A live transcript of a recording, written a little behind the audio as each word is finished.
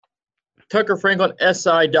Tucker Franklin,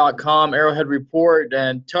 SI.com, Arrowhead Report,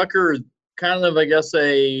 and Tucker kind of, I guess,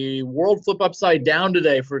 a world flip upside down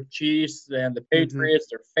today for Chiefs and the Patriots,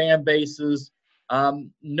 their fan bases.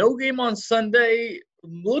 No game on Sunday.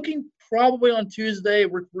 Looking probably on Tuesday.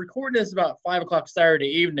 We're recording this about 5 o'clock Saturday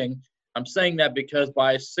evening. I'm saying that because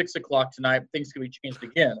by 6 o'clock tonight, things could be changed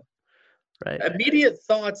again. Right. Immediate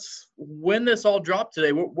thoughts when this all dropped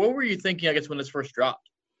today. What were you thinking, I guess, when this first dropped?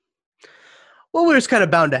 Well, it was kind of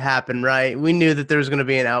bound to happen, right? We knew that there was going to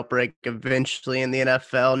be an outbreak eventually in the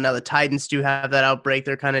NFL. Now the Titans do have that outbreak.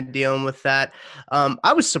 They're kind of dealing with that.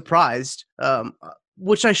 I was surprised,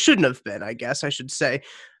 which I shouldn't have been, I guess I should say.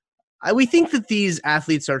 We think that these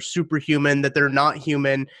athletes are superhuman, that they're not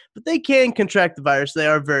human, but they can contract the virus. They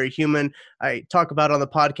are very human. I talk about on the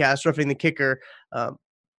podcast, Roughing the Kicker,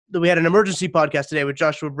 we had an emergency podcast today with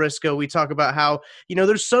Joshua Briscoe. We talk about how,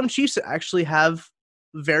 there's some Chiefs that actually have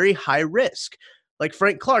very high risk. Like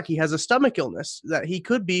Frank Clark, he has a stomach illness that he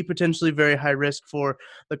could be potentially very high risk for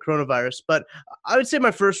the coronavirus. But I would say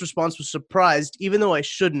my first response was surprised, even though I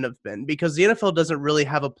shouldn't have been, because the NFL doesn't really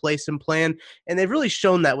have a place and plan. And they've really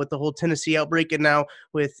shown that with the whole Tennessee outbreak and now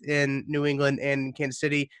within New England and Kansas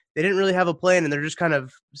City. They didn't really have a plan, and they're just kind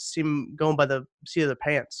of going by the seat of their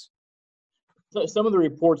pants. So some of the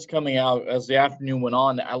reports coming out as the afternoon went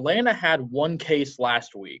on, Atlanta had one case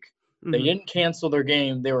last week. They didn't cancel their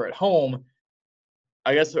game. They were at home.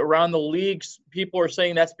 I guess around the leagues, people are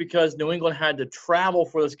saying that's because New England had to travel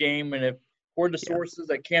for this game. And if, according to sources,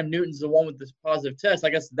 that Cam Newton's the one with this positive test, I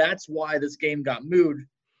guess that's why this game got moved.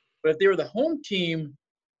 But if they were the home team,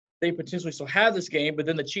 they potentially still had this game. But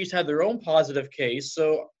then the Chiefs had their own positive case.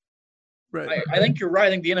 So right. I think you're right. I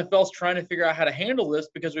think the NFL's trying to figure out how to handle this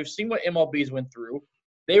because we've seen what MLB's went through.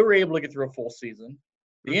 They were able to get through a full season.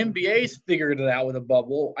 The NBA's figured it out with a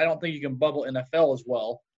bubble. I don't think you can bubble NFL as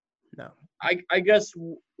well. No. I guess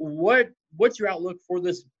what's your outlook for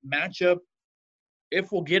this matchup,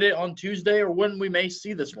 if we'll get it on Tuesday or when we may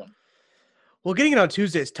see this one? Well, getting it on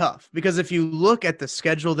Tuesday is tough because if you look at the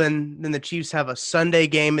schedule, then the Chiefs have a Sunday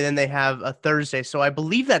game and then they have a Thursday. So I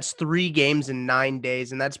believe that's 3 games in 9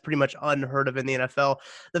 days, and that's pretty much unheard of in the NFL.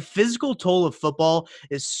 The physical toll of football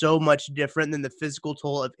is so much different than the physical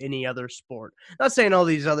toll of any other sport. Not saying all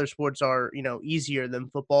these other sports are, easier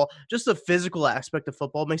than football. Just the physical aspect of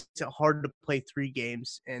football makes it hard to play 3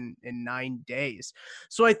 games in 9 days.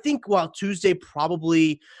 So I think while Tuesday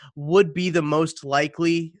probably would be the most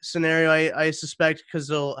likely scenario, I suspect, because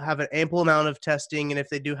they'll have an ample amount of testing, and if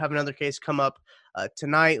they do have another case come up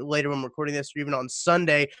tonight, later when we're recording this, or even on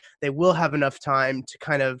Sunday, they will have enough time to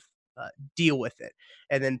kind of deal with it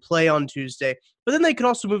and then play on Tuesday. But then they could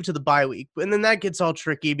also move to the bye week, and then that gets all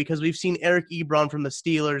tricky because we've seen Eric Ebron from the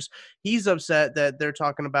Steelers. He's upset that they're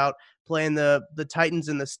talking about playing the Titans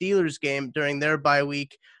in the Steelers game during their bye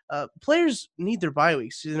week. Players need their bye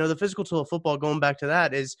weeks. The physical toll of football, going back to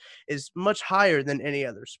that, is much higher than any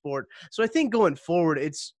other sport. So I think going forward,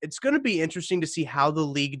 it's going to be interesting to see how the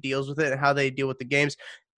league deals with it and how they deal with the games.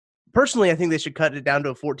 Personally, I think they should cut it down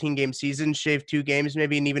to a 14-game season, shave 2 games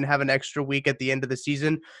maybe, and even have an extra week at the end of the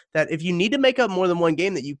season. That if you need to make up more than 1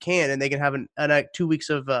 game, that you can, and they can have 2 weeks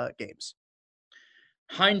of games.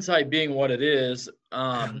 Hindsight being what it is,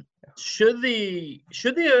 should the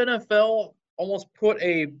NFL almost put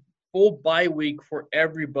a full bye week for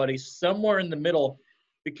everybody somewhere in the middle,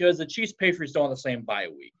 because the Chiefs Patriots don't have the same bye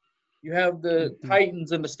week. You have the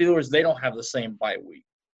Titans and the Steelers, they don't have the same bye week.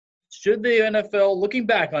 Should the NFL, looking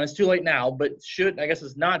back on it, it's too late now, but I guess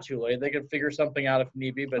it's not too late. They could figure something out if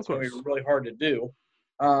need be, but it's going to be really hard to do.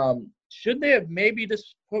 Should they have maybe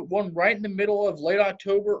just put one right in the middle of late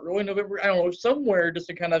October, early November? I don't know, somewhere just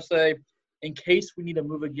to kind of say, in case we need to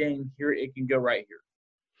move a game here, it can go right here.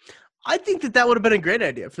 I think that would have been a great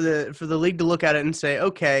idea for the league to look at it and say,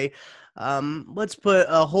 okay, let's put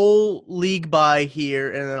a whole league bye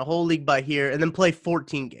here and then a whole league bye here and then play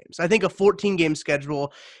 14 games. I think a 14-game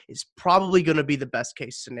schedule is probably going to be the best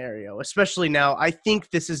case scenario, especially now. I think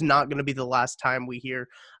this is not going to be the last time we hear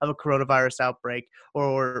of a coronavirus outbreak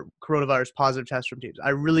or coronavirus positive tests from teams. I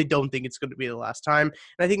really don't think it's going to be the last time,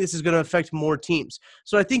 and I think this is going to affect more teams.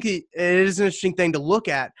 So I think it is an interesting thing to look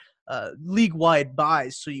at. League-wide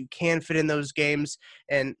buys so you can fit in those games,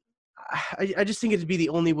 and I just think it'd be the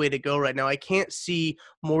only way to go right now. I can't see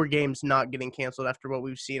more games not getting canceled after what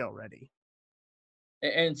we've seen already.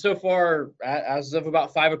 And so far, as of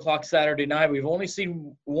about 5 o'clock Saturday night, we've only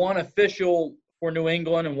seen one official for New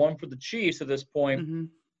England and one for the Chiefs at this point.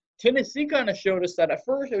 Tennessee kind of showed us that at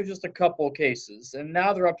first it was just a couple of cases, and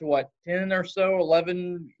now they're up to 10 or so,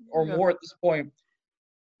 11 or more at this point.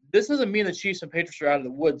 This doesn't mean the Chiefs and Patriots are out of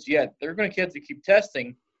the woods yet. They're going to have to keep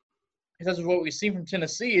testing. because as what we've seen from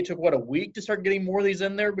Tennessee, it took, a week to start getting more of these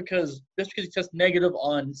in there, because just because you test negative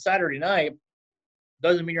on Saturday night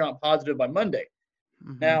doesn't mean you're not positive by Monday.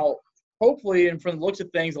 Mm-hmm. Now, hopefully, and from the looks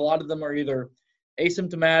of things, a lot of them are either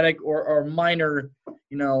asymptomatic or minor,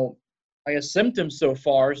 symptoms so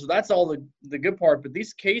far. So that's all the good part. But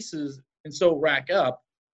these cases can so rack up.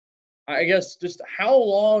 I guess just how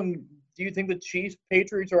long do you think the Chiefs,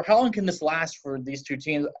 Patriots, or how long can this last for these two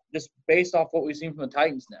teams, just based off what we've seen from the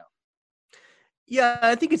Titans now? Yeah,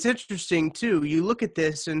 I think it's interesting, too. You look at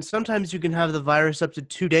this, and sometimes you can have the virus up to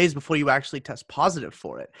 2 days before you actually test positive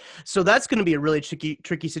for it. So that's going to be a really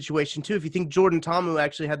tricky situation, too. If you think Jordan Ta'amu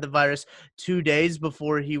actually had the virus 2 days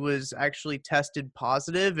before he was actually tested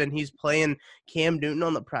positive, and he's playing Cam Newton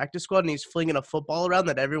on the practice squad, and he's flinging a football around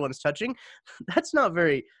that everyone's touching, that's not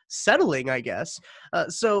very settling, I guess.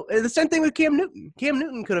 So the same thing with Cam Newton. Cam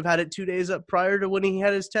Newton could have had it 2 days up prior to when he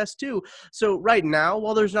had his test, too. So right now,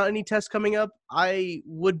 while there's not any tests coming up, I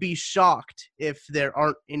would be shocked if there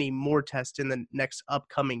aren't any more tests in the next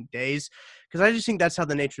upcoming days, because I just think that's how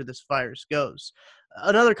the nature of this virus goes.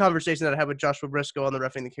 Another conversation that I had with Joshua Briscoe on the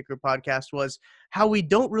Roughing the Kicker podcast was how we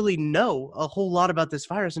don't really know a whole lot about this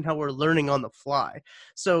virus and how we're learning on the fly.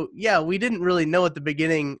 So, yeah, we didn't really know at the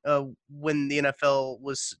beginning when the NFL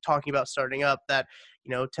was talking about starting up that,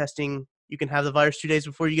 testing, you can have the virus 2 days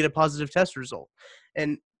before you get a positive test result.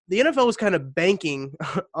 And the NFL was kind of banking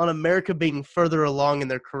on America being further along in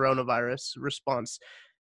their coronavirus response.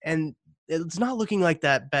 And it's not looking like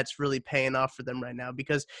that bet's really paying off for them right now,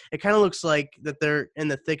 because it kind of looks like that they're in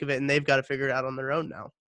the thick of it and they've got to figure it out on their own now.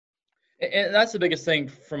 And that's the biggest thing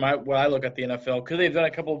from what I look at the NFL. Could they've done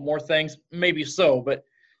a couple more things? Maybe so, but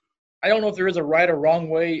I don't know if there is a right or wrong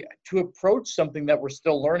way to approach something that we're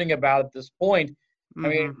still learning about at this point. Mm-hmm. I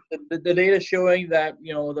mean, the data showing that,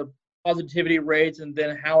 the positivity rates and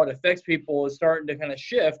then how it affects people is starting to kind of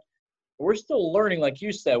shift. We're still learning, like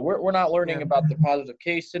you said. We're not learning about the positive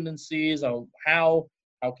case tendencies, how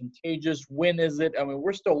contagious, when is it. I mean,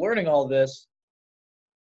 we're still learning all this.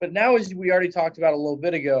 But now, as we already talked about a little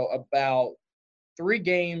bit ago, about 3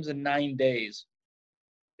 games in 9 days.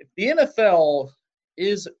 If the NFL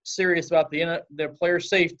is serious about their player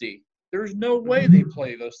safety, there's no way they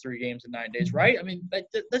play those 3 games in 9 days, right? I mean,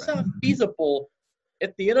 that's not feasible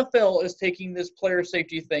if the NFL is taking this player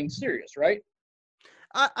safety thing serious, right?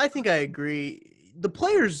 I think I agree. The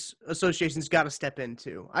Players Association's got to step in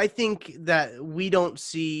too. I think that we don't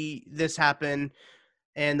see this happen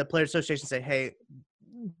and the Players Association say, hey,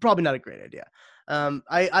 probably not a great idea.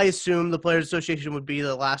 I assume the Players Association would be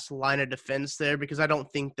the last line of defense there, because I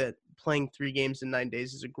don't think that playing 3 games in 9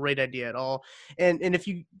 days is a great idea at all. And if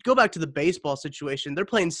you go back to the baseball situation, they're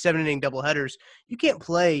playing 7-inning doubleheaders. You can't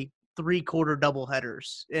play 3-quarter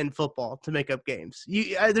doubleheaders in football to make up games.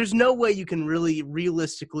 There's no way you can really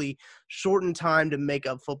realistically shorten time to make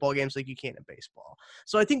up football games like you can in baseball.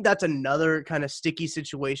 So I think that's another kind of sticky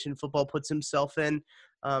situation football puts himself in.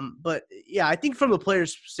 But yeah, I think from a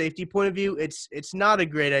player's safety point of view, it's not a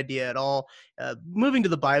great idea at all. Moving to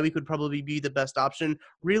the bye week would probably be the best option.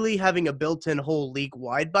 Really having a built-in whole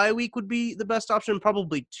league-wide bye week would be the best option,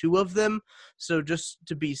 probably 2 of them. So just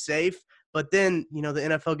to be safe. But then, the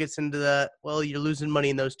NFL gets into that, well, you're losing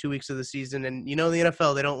money in those 2 weeks of the season. And, the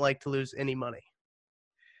NFL, they don't like to lose any money.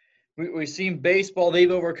 We've seen baseball. They've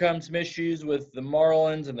overcome some issues with the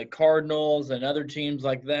Marlins and the Cardinals and other teams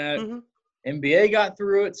like that. Mm-hmm. NBA got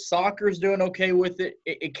through it. Soccer's doing okay with it.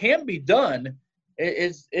 It can be done.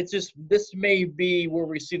 It's just this may be where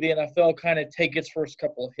we see the NFL kind of take its first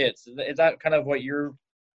couple of hits. Is that kind of what your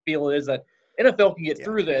feel is, that NFL can get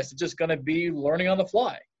through this? It's just going to be learning on the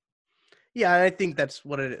fly. Yeah, I think that's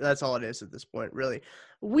all it is at this point, really.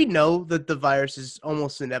 We know that the virus is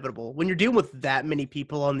almost inevitable. When you're dealing with that many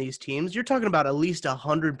people on these teams, you're talking about at least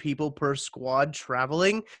 100 people per squad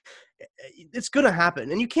traveling. It's going to happen.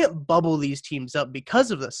 And you can't bubble these teams up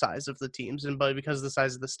because of the size of the teams and because of the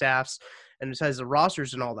size of the staffs and the size of the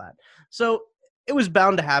rosters and all that. So it was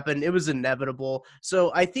bound to happen. It was inevitable.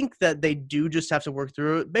 So I think that they do just have to work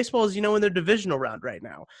through it. Baseball is, in their divisional round right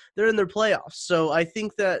now. They're in their playoffs. So I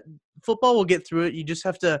think that football will get through it. You just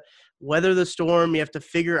have to weather the storm. You have to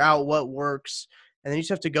figure out what works, and then you just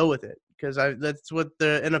have to go with it, because that's what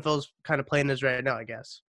the NFL's kind of plan is right now, I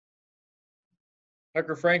guess.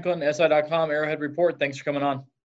 Tucker Franklin, SI.com, Arrowhead Report. Thanks for coming on.